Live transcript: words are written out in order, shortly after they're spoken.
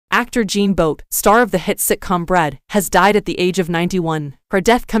Actor Jean Boht, star of the hit sitcom Bread, has died at the age of 91. Her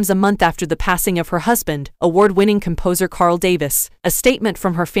death comes a month after the passing of her husband, award-winning composer Carl Davis. A statement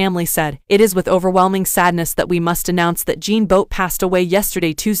from her family said, "It is with overwhelming sadness that we must announce that Jean Boht passed away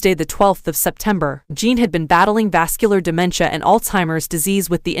yesterday, Tuesday the 12th of September. Jean had been battling vascular dementia and Alzheimer's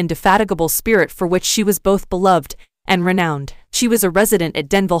disease with the indefatigable spirit for which she was both beloved and renowned. She was a resident at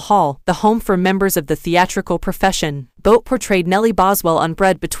Denville Hall, the home for members of the theatrical profession." Boht portrayed Nellie Boswell on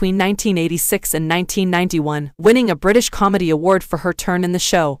Bread between 1986 and 1991, winning a British Comedy Award for her turn in the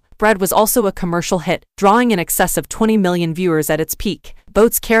show. Bread was also a commercial hit, drawing in excess of 20 million viewers at its peak.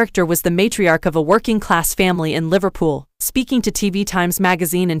 Boht's character was the matriarch of a working-class family in Liverpool. Speaking to TV Times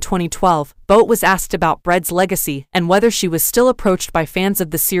magazine in 2012, Boht was asked about Bread's legacy and whether she was still approached by fans of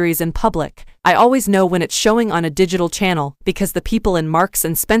the series in public. "I always know when it's showing on a digital channel because the people in Marks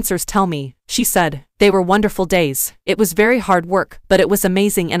and Spencer's tell me," she said. "They were wonderful days. It was very hard work, but it was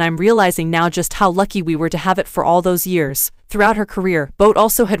amazing, and I'm realizing now just how lucky we were to have it for all those years." Throughout her career, Boht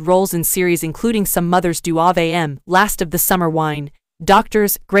also had roles in series including Some Mothers Do Av Am, Last of the Summer Wine,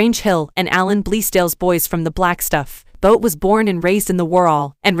 Doctors, Grange Hill, and Alan Bleasdale's Boys from the Black Stuff. Boht was born and raised in the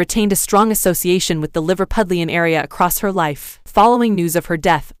Wirral, and retained a strong association with the Liverpudlian area across her life. Following news of her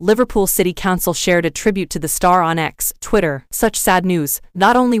death, Liverpool City Council shared a tribute to the star on X, Twitter. "Such sad news.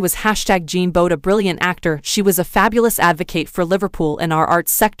 Not only was Jean Boht a brilliant actor, she was a fabulous advocate for Liverpool and our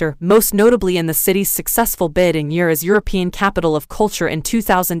arts sector, most notably in the city's successful bid and year as European Capital of Culture in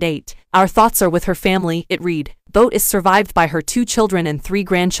 2008. Our thoughts are with her family," it read. Boht is survived by her 2 children and 3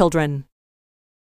 grandchildren.